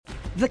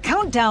The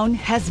countdown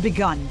has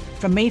begun.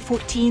 From May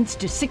 14th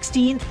to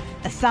 16th,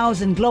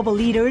 1,000 global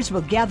leaders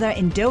will gather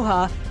in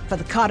Doha for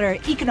the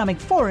Qatar Economic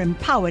Forum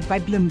powered by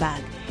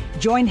Bloomberg.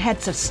 Join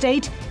heads of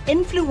state,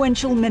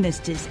 influential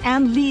ministers,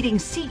 and leading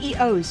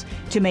CEOs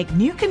to make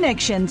new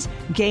connections,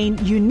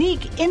 gain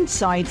unique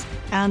insights,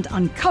 and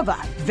uncover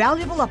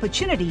valuable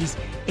opportunities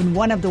in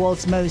one of the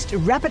world's most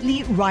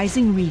rapidly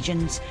rising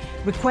regions.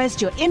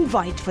 Request your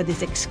invite for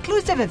this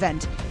exclusive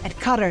event at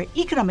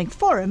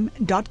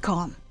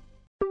QatarEconomicForum.com.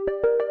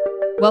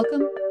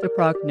 Welcome to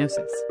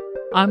Prognosis.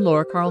 I'm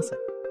Laura Carlson.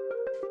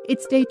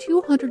 It's day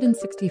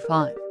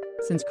 265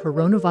 since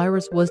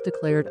coronavirus was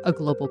declared a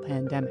global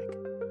pandemic.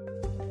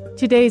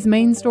 Today's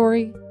main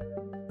story: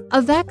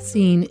 a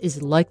vaccine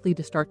is likely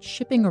to start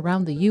shipping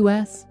around the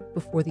U.S.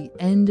 before the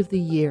end of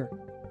the year.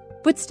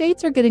 But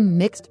states are getting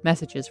mixed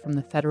messages from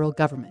the federal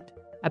government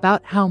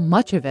about how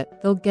much of it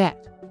they'll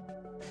get.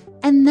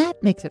 And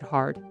that makes it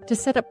hard to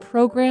set up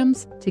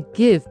programs to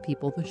give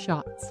people the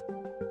shots.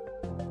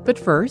 But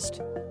first,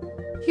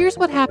 here's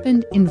what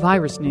happened in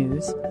virus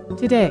news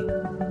today.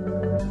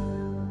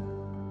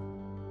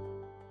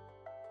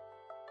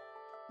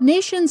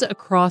 Nations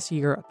across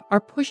Europe are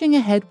pushing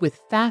ahead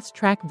with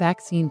fast-track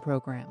vaccine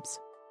programs.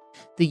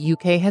 The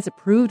UK has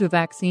approved a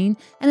vaccine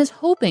and is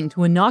hoping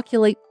to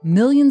inoculate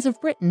millions of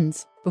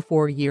Britons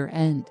before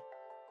year-end.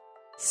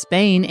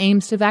 Spain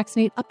aims to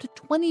vaccinate up to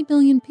 20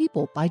 million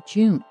people by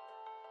June.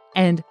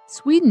 And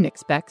Sweden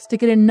expects to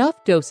get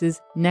enough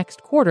doses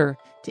next quarter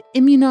to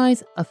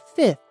immunize a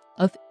fifth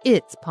of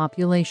its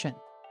population.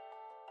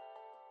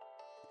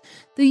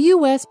 The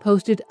U.S.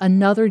 posted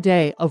another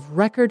day of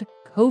record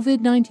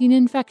COVID-19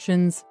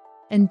 infections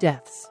and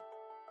deaths.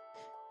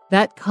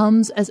 That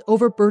comes as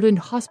overburdened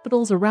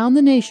hospitals around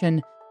the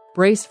nation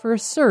brace for a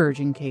surge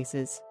in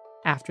cases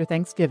after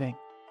Thanksgiving.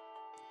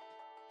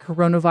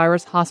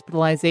 Coronavirus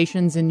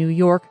hospitalizations in New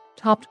York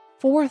topped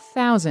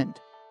 4,000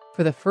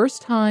 for the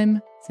first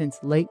time since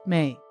late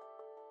May.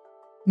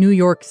 New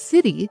York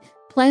City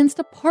plans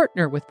to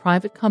partner with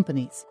private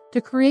companies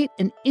to create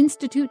an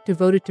institute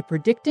devoted to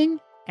predicting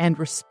and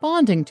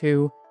responding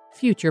to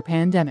future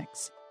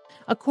pandemics,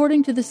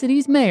 according to the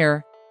city's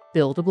mayor,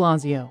 Bill de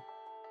Blasio.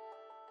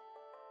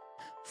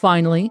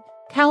 Finally,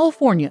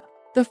 California,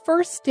 the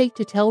first state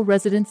to tell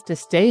residents to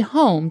stay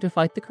home to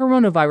fight the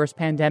coronavirus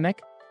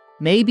pandemic,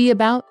 may be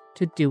about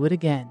to do it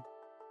again.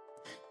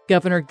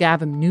 Governor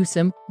Gavin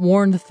Newsom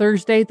warned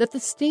Thursday that the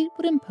state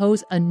would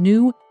impose a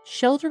new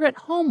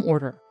shelter-at-home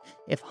order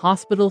if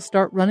hospitals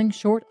start running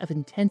short of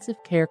intensive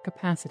care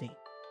capacity.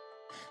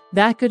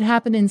 That could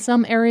happen in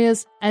some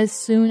areas as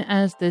soon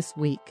as this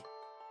week.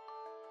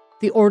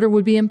 The order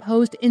would be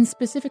imposed in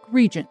specific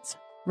regions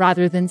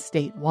rather than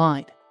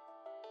statewide.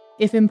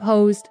 If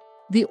imposed,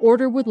 the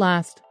order would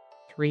last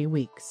 3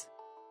 weeks.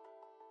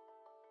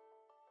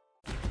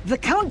 The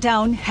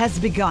countdown has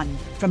begun.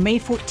 From May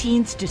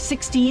 14th to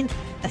 16th,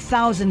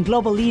 1,000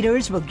 global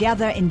leaders will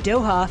gather in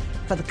Doha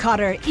for the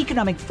Qatar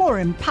Economic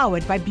Forum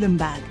powered by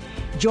Bloomberg.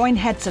 Join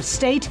heads of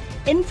state,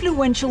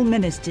 influential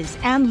ministers,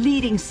 and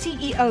leading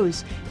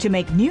CEOs to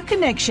make new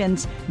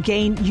connections,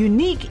 gain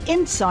unique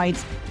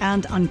insights,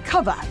 and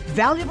uncover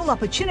valuable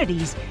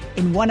opportunities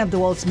in one of the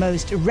world's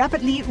most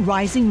rapidly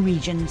rising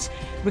regions.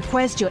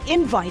 Request your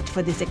invite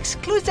for this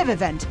exclusive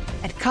event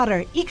at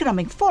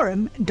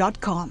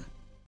QatarEconomicForum.com.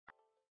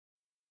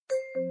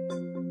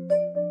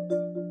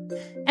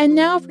 And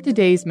now for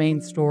today's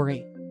main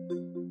story.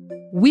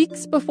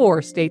 Weeks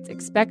before states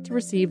expect to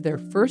receive their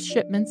first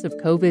shipments of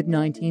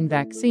COVID-19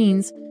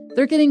 vaccines,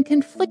 they're getting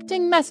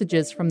conflicting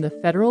messages from the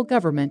federal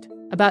government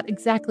about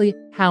exactly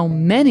how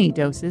many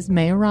doses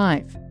may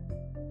arrive.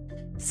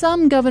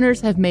 Some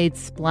governors have made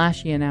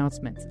splashy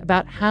announcements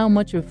about how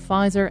much of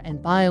Pfizer and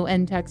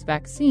BioNTech's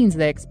vaccines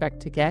they expect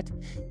to get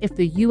if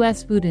the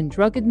U.S. Food and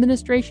Drug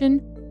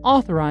Administration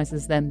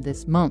authorizes them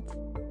this month.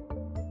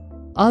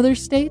 Other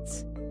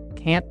states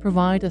can't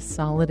provide a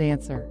solid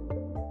answer.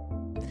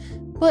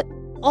 But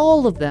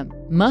all of them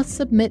must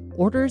submit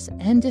orders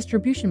and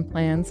distribution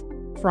plans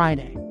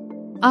Friday.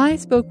 I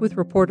spoke with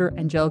reporter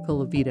Angelica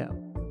Levito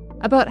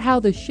about how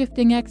the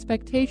shifting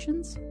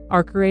expectations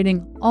are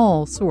creating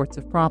all sorts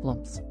of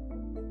problems.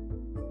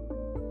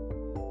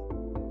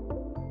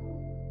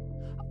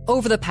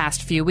 Over the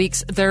past few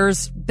weeks,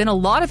 there's been a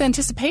lot of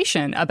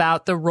anticipation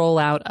about the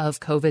rollout of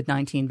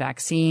COVID-19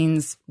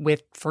 vaccines,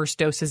 with first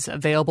doses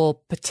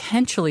available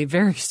potentially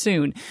very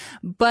soon.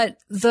 But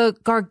the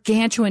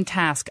gargantuan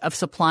task of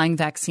supplying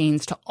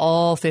vaccines to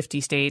all 50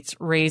 states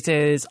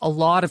raises a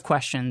lot of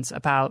questions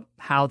about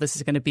how this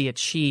is going to be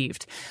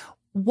achieved.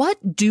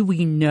 What do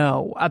we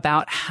know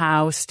about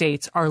how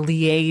states are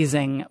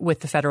liaising with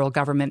the federal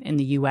government in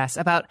the U.S.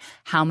 about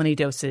how many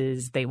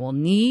doses they will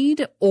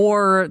need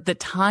or the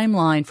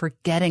timeline for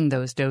getting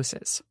those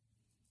doses?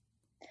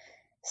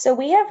 So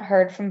we have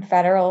heard from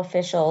federal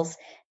officials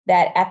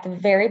that at the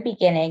very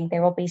beginning,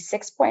 there will be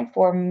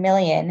 6.4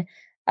 million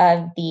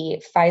of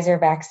the Pfizer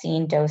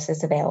vaccine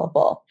doses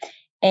available.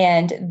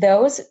 And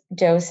those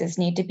doses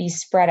need to be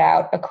spread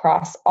out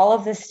across all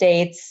of the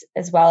states,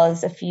 as well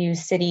as a few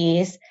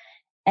cities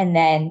and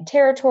then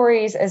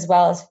territories, as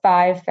well as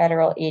 5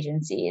 federal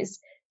agencies.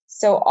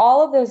 So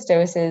all of those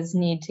doses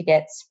need to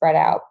get spread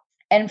out.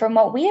 And from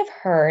what we have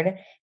heard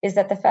is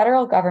that the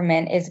federal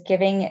government is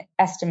giving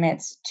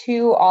estimates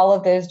to all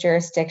of those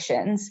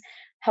jurisdictions.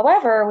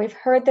 However, we've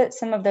heard that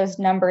some of those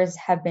numbers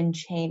have been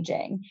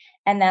changing.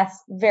 And that's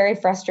very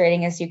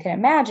frustrating, as you can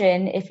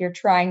imagine, if you're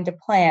trying to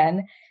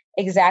plan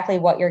exactly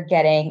what you're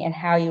getting and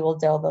how you will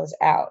dole those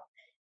out.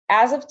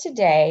 As of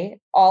today,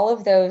 all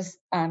of those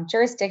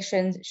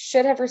jurisdictions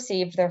should have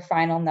received their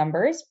final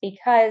numbers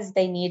because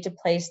they need to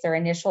place their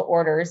initial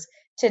orders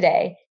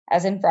today,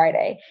 as in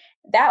Friday.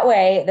 That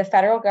way, the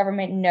federal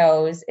government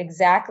knows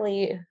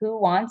exactly who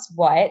wants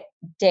what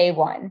day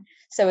one.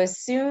 So as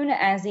soon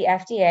as the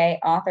FDA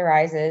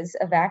authorizes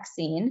a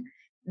vaccine,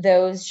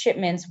 those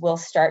shipments will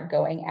start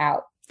going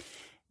out.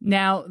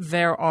 Now,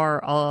 there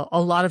are a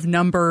lot of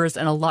numbers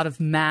and a lot of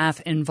math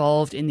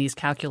involved in these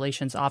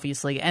calculations,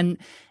 obviously. And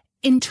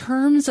in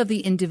terms of the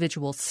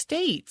individual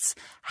states,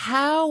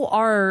 how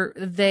are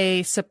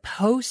they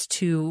supposed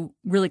to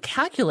really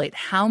calculate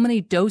how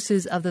many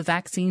doses of the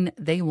vaccine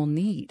they will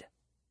need?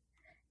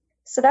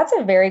 So that's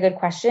a very good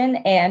question.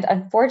 And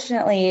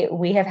unfortunately,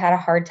 we have had a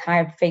hard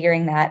time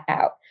figuring that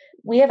out.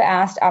 We have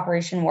asked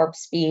Operation Warp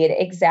Speed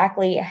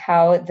exactly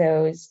how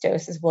those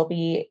doses will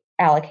be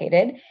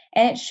allocated.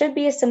 And it should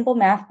be a simple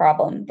math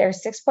problem.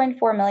 There's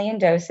 6.4 million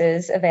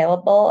doses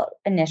available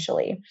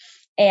initially.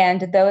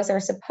 And those are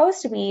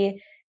supposed to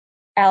be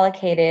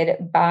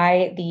allocated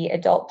by the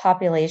adult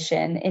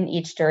population in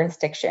each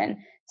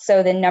jurisdiction.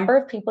 So the number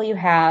of people you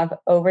have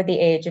over the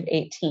age of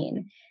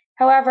 18.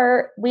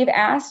 However, we've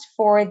asked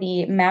for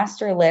the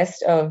master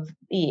list of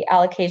the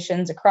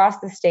allocations across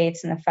the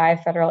states and the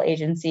 5 federal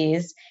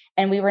agencies,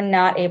 and we were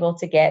not able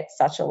to get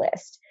such a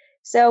list.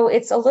 So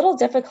it's a little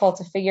difficult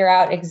to figure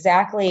out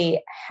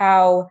exactly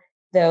how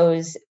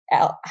those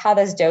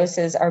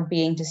doses are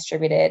being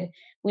distributed.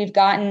 We've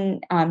gotten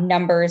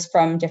numbers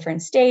from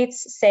different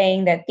states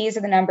saying that these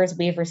are the numbers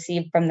we've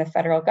received from the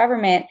federal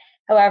government.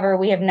 However,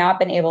 we have not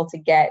been able to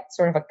get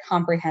sort of a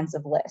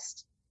comprehensive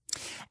list.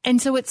 And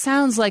so it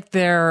sounds like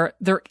there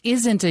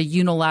isn't a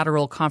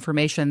unilateral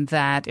confirmation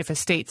that if a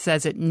state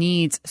says it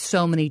needs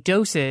so many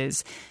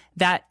doses,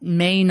 that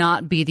may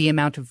not be the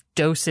amount of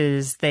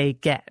doses they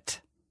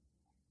get.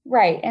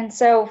 Right. And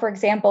so, for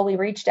example, we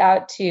reached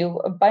out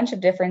to a bunch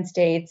of different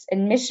states,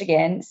 and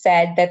Michigan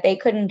said that they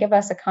couldn't give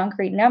us a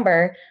concrete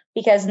number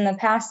because in the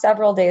past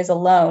several days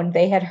alone,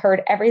 they had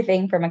heard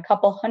everything from a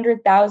couple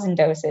 100,000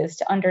 doses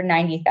to under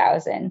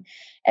 90,000.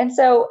 And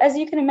so, as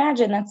you can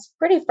imagine, that's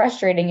pretty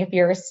frustrating if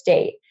you're a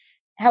state.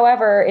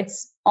 However,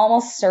 it's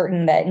almost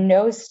certain that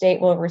no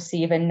state will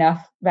receive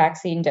enough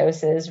vaccine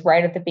doses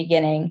right at the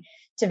beginning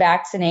to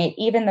vaccinate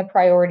even the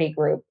priority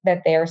group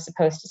that they are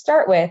supposed to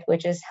start with,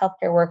 which is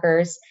healthcare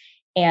workers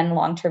and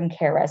long-term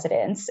care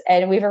residents.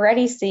 And we've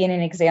already seen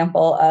an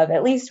example of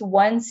at least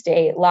one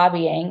state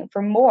lobbying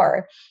for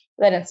more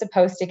than it's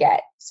supposed to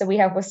get. So we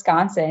have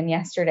Wisconsin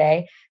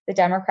yesterday, the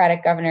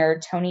Democratic governor,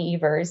 Tony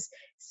Evers,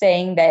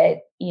 saying that,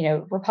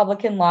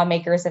 Republican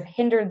lawmakers have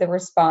hindered the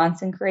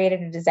response and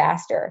created a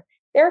disaster.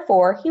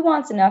 Therefore, he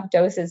wants enough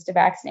doses to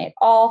vaccinate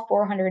all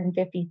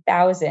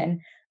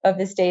 450,000 of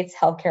the state's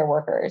healthcare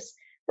workers.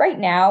 Right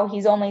now,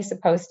 he's only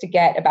supposed to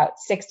get about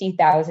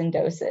 60,000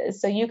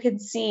 doses. So you can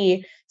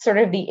see sort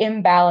of the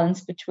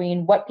imbalance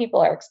between what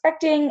people are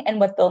expecting and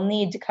what they'll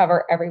need to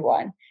cover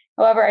everyone.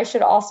 However, I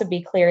should also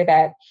be clear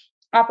that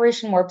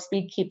Operation Warp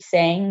Speed keeps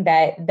saying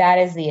that that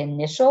is the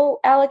initial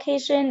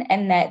allocation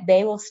and that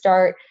they will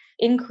start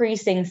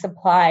increasing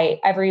supply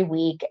every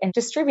week and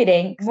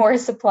distributing more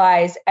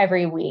supplies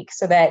every week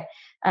so that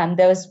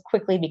those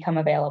quickly become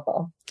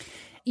available.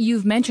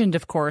 You've mentioned,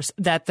 of course,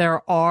 that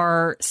there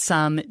are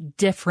some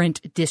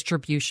different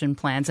distribution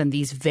plans, and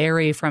these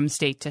vary from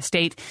state to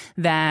state,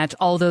 that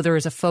although there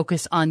is a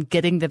focus on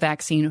getting the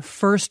vaccine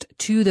first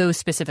to those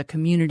specific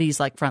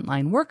communities like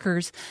frontline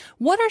workers,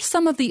 what are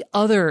some of the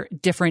other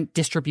different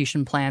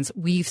distribution plans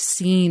we've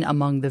seen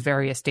among the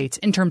various states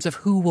in terms of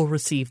who will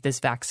receive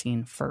this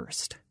vaccine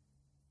first?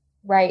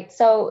 Right.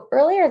 So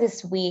earlier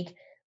this week,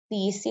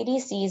 the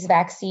CDC's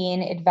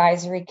Vaccine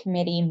Advisory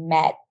Committee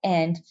met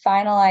and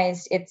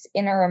finalized its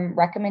interim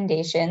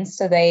recommendations.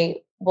 So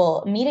they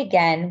will meet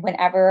again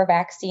whenever a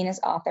vaccine is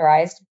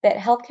authorized, that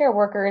healthcare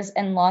workers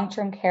and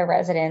long-term care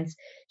residents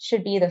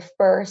should be the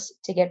first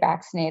to get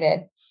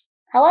vaccinated.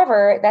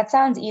 However, that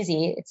sounds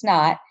easy. It's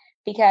not,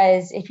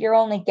 because if you're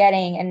only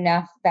getting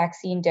enough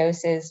vaccine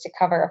doses to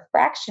cover a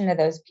fraction of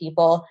those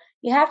people,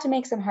 you have to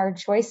make some hard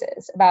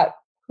choices about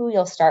who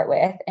you'll start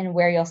with and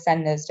where you'll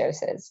send those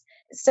doses.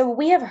 So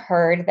we have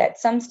heard that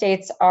some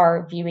states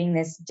are viewing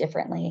this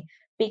differently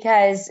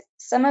because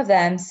some of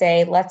them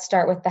say, let's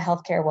start with the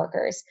healthcare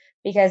workers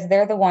because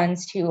they're the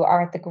ones who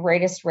are at the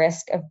greatest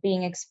risk of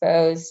being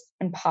exposed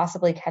and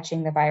possibly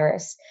catching the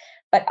virus.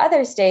 But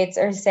other states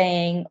are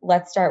saying,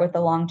 let's start with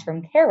the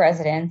long-term care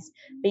residents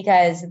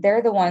because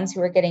they're the ones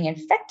who are getting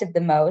infected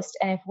the most.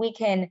 And if we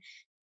can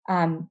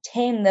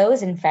tame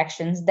those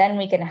infections, then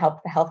we can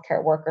help the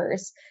healthcare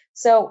workers.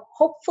 So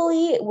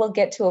hopefully we'll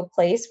get to a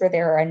place where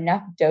there are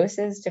enough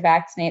doses to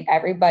vaccinate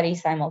everybody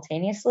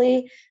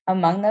simultaneously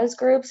among those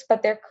groups.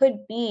 But there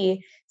could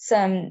be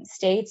some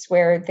states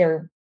where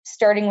they're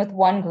starting with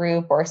one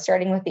group or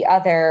starting with the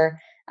other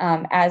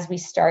as we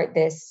start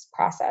this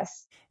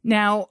process.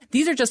 Now,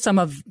 these are just some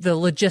of the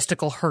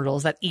logistical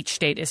hurdles that each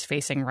state is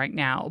facing right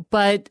now.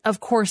 But of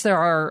course, there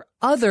are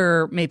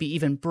other, maybe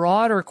even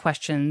broader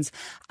questions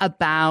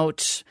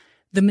about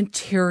the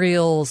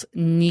materials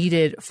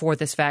needed for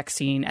this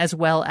vaccine, as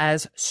well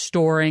as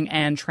storing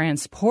and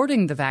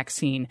transporting the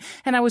vaccine.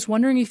 And I was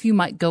wondering if you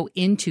might go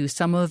into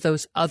some of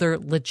those other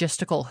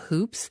logistical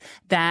hoops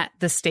that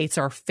the states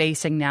are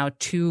facing now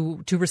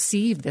to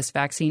receive this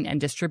vaccine and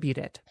distribute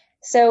it.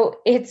 So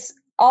it's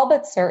all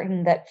but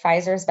certain that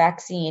Pfizer's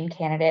vaccine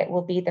candidate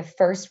will be the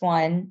first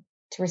one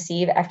to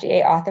receive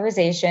FDA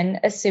authorization,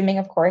 assuming,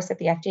 of course, that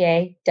the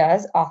FDA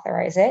does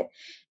authorize it.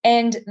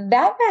 And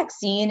that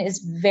vaccine is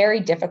very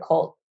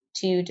difficult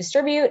to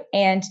distribute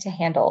and to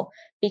handle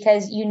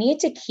because you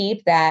need to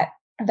keep that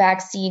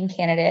vaccine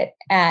candidate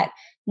at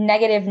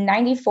negative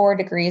 94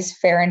 degrees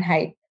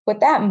Fahrenheit.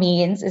 What that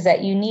means is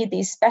that you need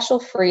these special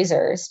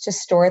freezers to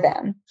store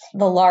them.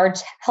 The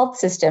large health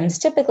systems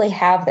typically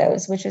have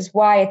those, which is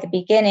why at the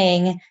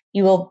beginning,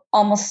 you will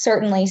almost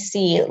certainly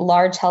see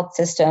large health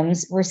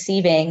systems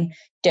receiving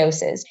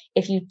doses.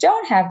 If you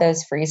don't have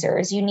those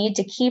freezers, you need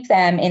to keep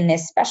them in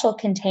this special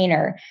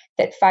container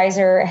that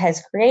Pfizer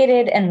has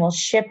created and will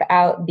ship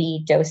out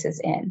the doses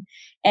in.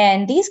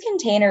 And these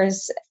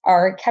containers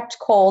are kept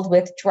cold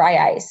with dry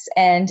ice.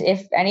 And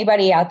if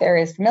anybody out there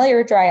is familiar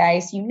with dry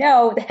ice, you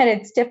know that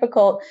it's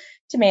difficult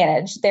to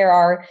manage. There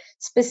are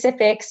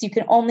specifics. You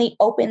can only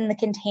open the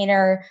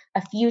container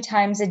a few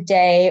times a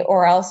day,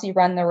 or else you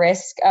run the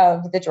risk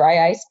of the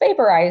dry ice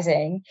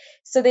vaporizing.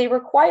 So they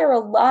require a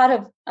lot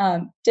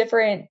of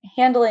different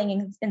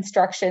handling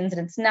instructions,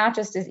 and it's not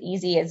just as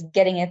easy as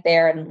getting it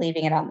there and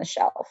leaving it on the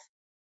shelf.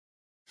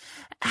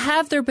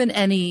 Have there been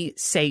any,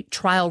 say,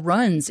 trial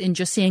runs in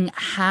just seeing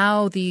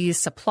how these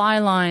supply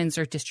lines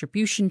or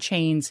distribution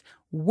chains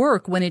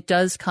work when it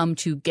does come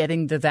to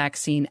getting the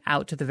vaccine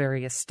out to the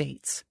various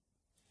states?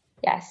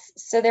 Yes.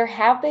 So there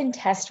have been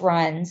test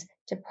runs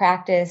to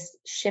practice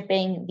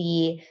shipping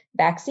the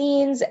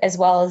vaccines as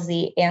well as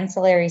the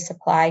ancillary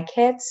supply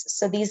kits.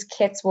 So these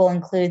kits will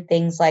include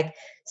things like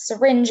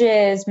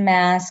syringes,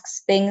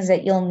 masks, things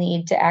that you'll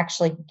need to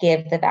actually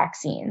give the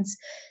vaccines.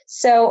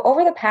 So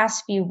over the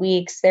past few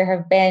weeks, there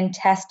have been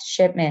test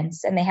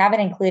shipments, and they haven't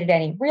included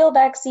any real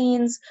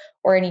vaccines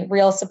or any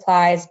real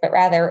supplies, but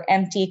rather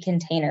empty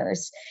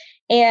containers.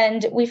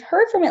 And we've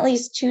heard from at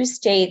least 2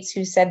 states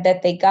who said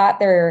that they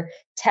got their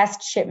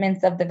test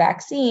shipments of the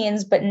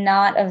vaccines, but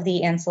not of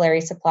the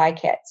ancillary supply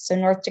kits. So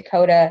North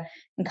Dakota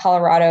and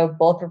Colorado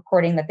both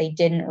reporting that they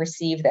didn't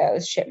receive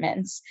those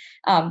shipments.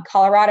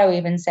 Colorado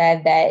even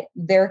said that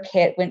their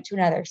kit went to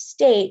another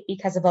state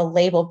because of a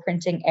label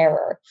printing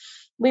error.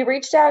 We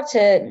reached out to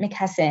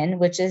McKesson,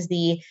 which is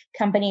the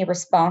company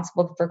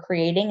responsible for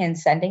creating and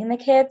sending the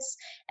kits,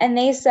 and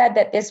they said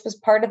that this was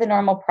part of the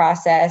normal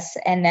process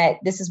and that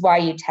this is why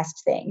you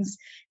test things.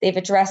 They've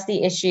addressed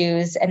the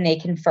issues and they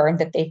confirmed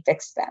that they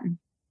fixed them.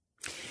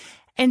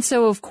 And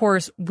so, of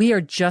course, we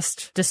are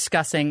just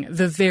discussing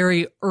the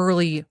very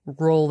early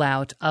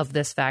rollout of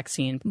this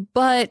vaccine,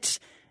 but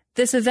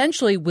this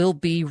eventually will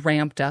be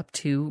ramped up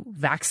to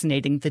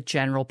vaccinating the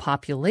general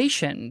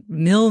population,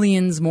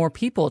 millions more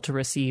people to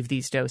receive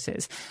these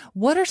doses.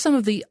 What are some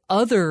of the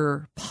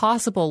other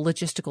possible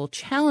logistical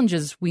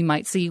challenges we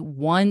might see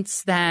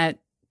once that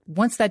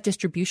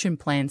distribution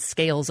plan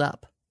scales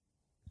up?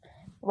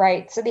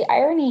 Right. So the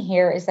irony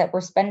here is that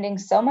we're spending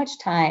so much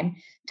time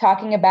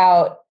talking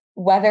about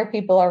whether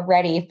people are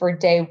ready for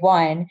day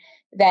one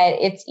that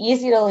it's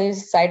easy to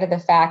lose sight of the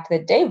fact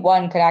that day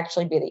one could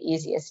actually be the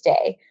easiest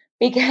day.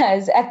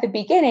 Because at the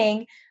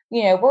beginning,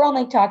 we're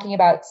only talking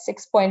about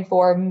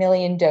 6.4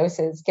 million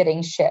doses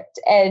getting shipped.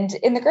 And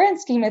in the grand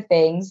scheme of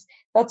things,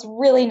 that's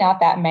really not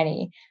that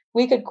many.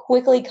 We could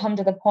quickly come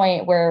to the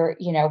point where,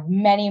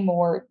 many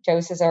more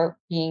doses are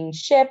being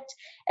shipped,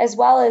 as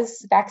well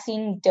as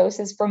vaccine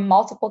doses from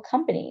multiple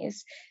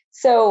companies.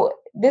 So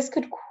this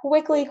could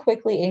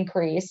quickly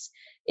increase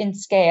in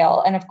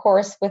scale. And of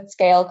course, with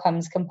scale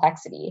comes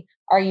complexity.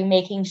 Are you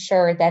making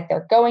sure that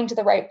they're going to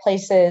the right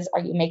places? Are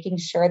you making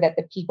sure that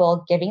the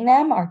people giving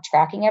them are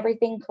tracking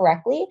everything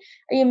correctly?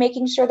 Are you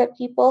making sure that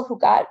people who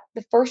got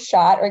the first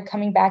shot are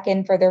coming back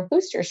in for their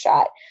booster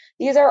shot?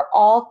 These are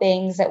all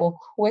things that will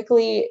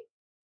quickly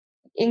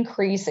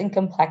increase in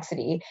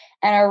complexity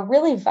and are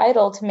really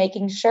vital to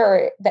making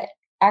sure that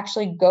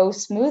actually go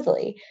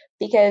smoothly.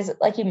 Because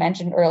like you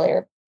mentioned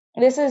earlier,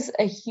 this is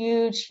a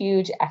huge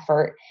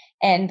effort.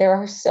 And there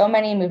are so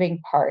many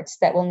moving parts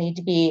that will need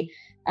to be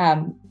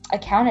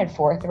accounted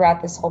for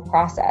throughout this whole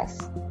process.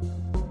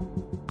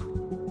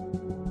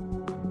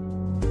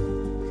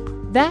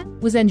 That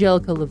was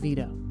Angelica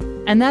Levito.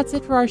 And that's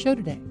it for our show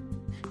today.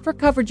 For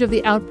coverage of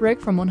the outbreak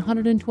from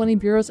 120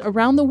 bureaus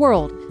around the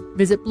world,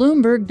 Visit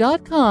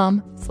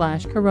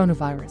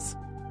Bloomberg.com/coronavirus.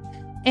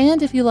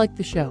 And if you like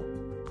the show,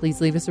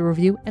 please leave us a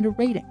review and a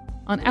rating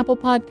on Apple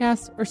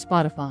Podcasts or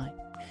Spotify.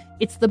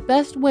 It's the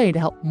best way to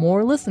help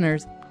more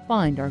listeners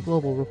find our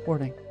global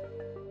reporting.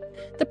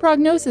 The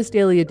Prognosis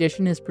Daily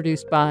Edition is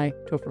produced by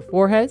Topher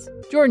Forhes,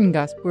 Jordan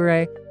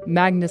Gaspure,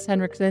 Magnus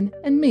Henriksen,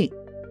 and me,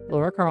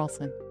 Laura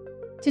Carlson.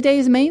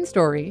 Today's main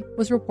story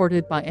was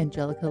reported by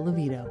Angelica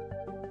Levito.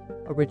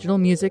 Original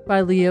music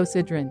by Leo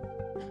Sidran.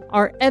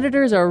 Our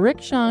editors are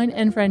Rick Shine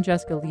and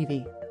Francesca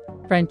Levy.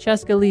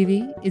 Francesca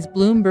Levy is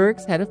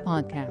Bloomberg's head of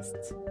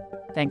podcasts.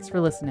 Thanks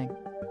for listening.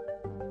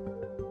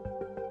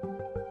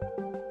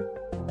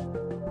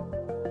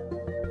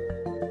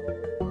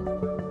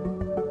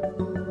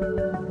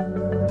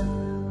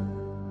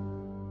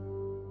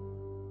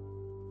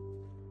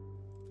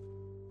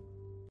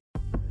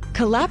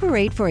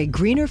 Collaborate for a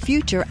greener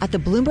future at the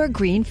Bloomberg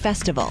Green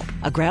Festival,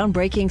 a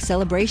groundbreaking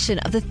celebration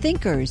of the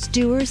thinkers,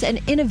 doers, and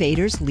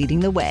innovators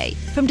leading the way.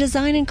 From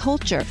design and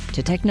culture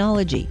to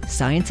technology,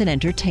 science, and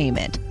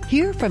entertainment.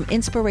 Hear from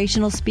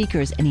inspirational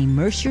speakers and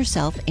immerse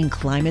yourself in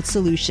climate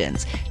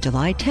solutions.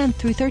 July 10th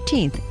through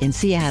 13th in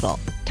Seattle.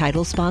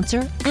 Title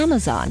sponsor,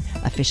 Amazon.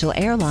 Official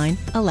airline,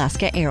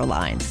 Alaska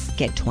Airlines.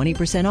 Get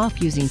 20%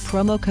 off using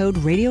promo code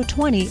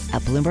radio20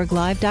 at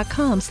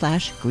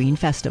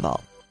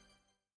bloomberglive.com/greenfestival.